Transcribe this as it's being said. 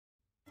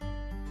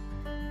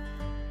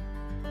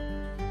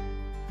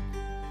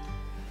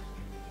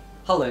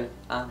Hello,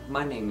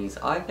 my name is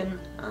Ivan.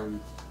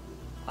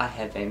 I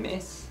have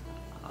MS.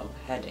 I've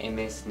had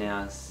MS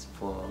now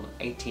for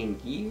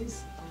 18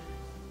 years.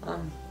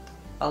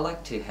 I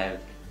like to have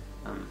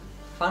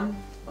fun,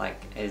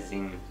 like as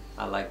in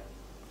I like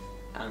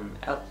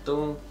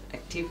outdoor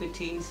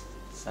activities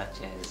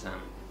such as I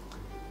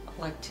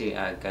like to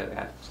go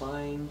out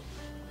flying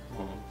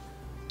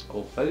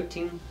or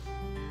boating.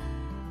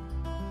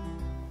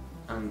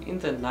 In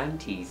the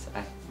 90s,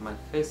 my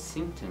first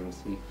symptoms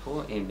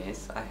before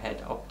MS, I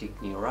had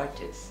optic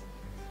neuritis.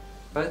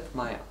 Both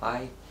my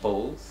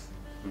eyeballs,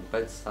 on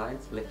both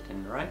sides, left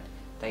and right,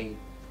 they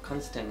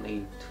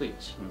constantly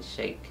twitch and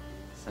shake,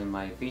 so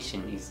my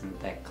vision isn't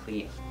that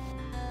clear.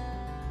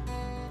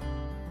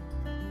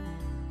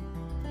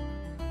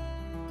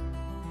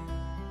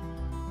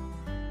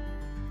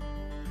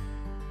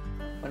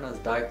 When I was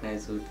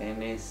diagnosed with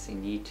MS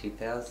in year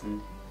 2000,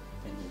 and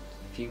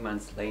a few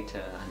months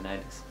later I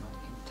noticed my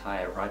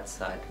entire right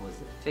side was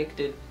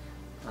affected.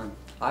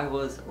 I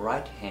was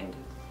right-handed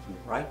in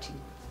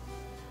writing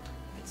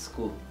at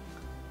school,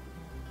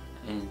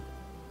 and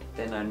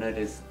then I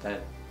noticed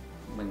that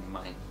when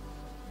my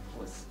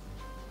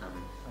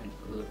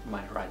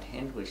right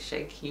hand was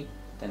shaky,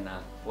 then I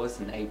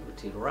wasn't able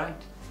to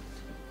write.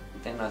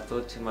 Then I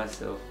thought to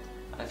myself,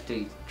 I have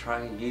to try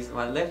and use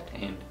my left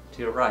hand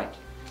to write.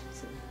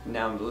 So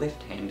now I'm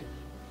left-handed.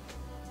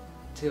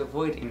 To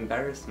avoid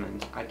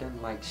embarrassment, I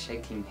don't like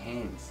shaking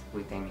hands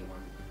with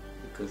anyone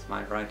because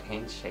my right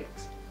hand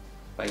shakes.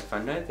 But if I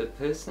know the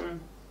person,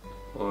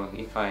 or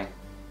if I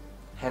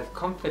have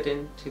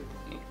confidence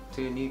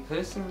to a new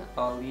person,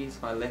 I'll use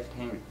my left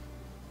hand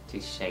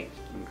to shake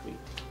and greet,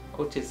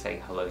 or to say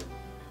hello.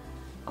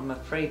 I'm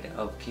afraid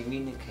of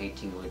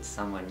communicating with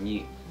someone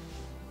new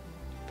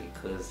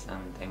because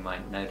they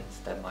might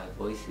notice that my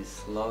voice is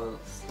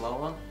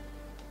slower,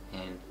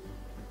 and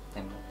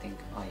they might think,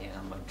 oh yeah,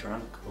 I'm a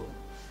drunk,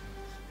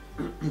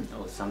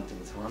 or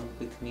something's wrong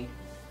with me.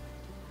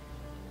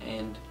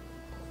 And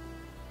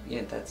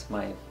yeah, that's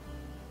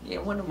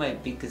one of my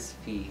biggest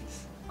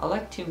fears. I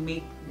like to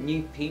meet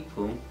new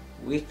people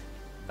with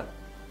a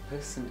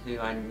person who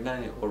I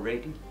know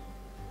already.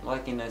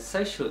 Like in a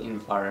social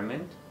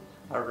environment,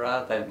 I'd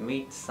rather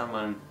meet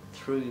someone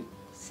through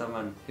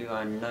someone who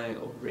I know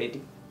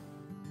already.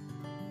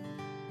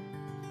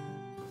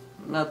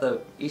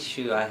 Another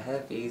issue I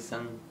have is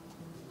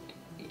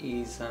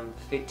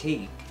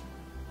fatigue.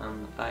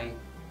 I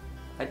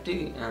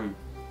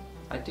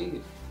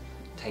do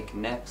take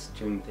naps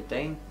during the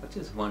day, or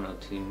just 1 or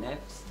 2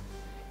 naps,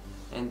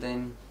 and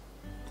then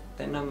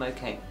I'm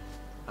okay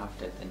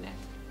after the nap.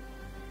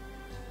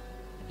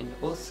 And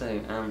also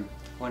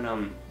when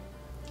I'm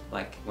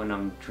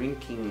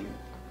drinking,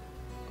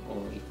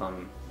 or if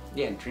I'm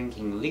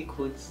drinking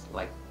liquids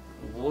like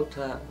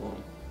water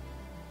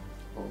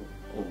or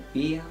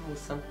beer or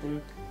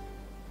something,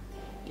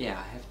 I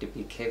have to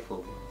be careful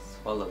with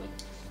swallowing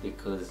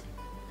because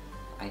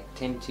I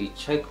tend to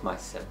choke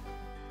myself.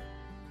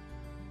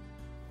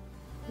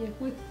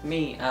 With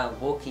me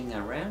walking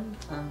around,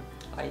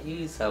 I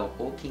use a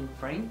walking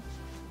frame,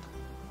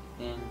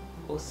 and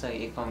also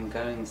if I'm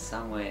going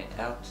somewhere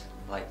out,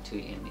 like to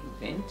an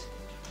event,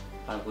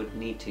 I would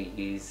need to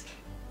use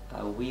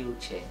a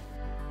wheelchair.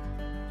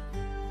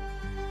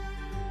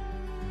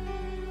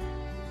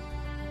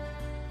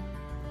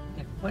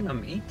 When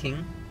I'm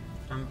eating,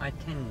 I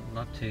tend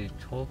not to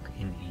talk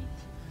and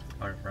eat,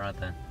 or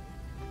rather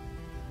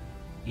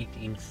eat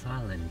in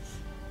silence.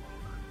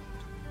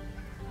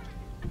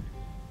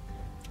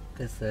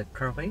 There's a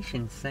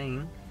Croatian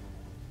saying,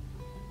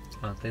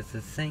 there's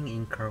a saying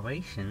in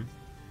Croatian,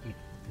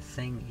 the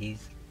saying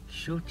is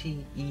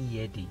 "Šuti I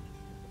jedi."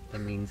 That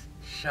means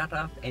shut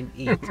up and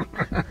eat.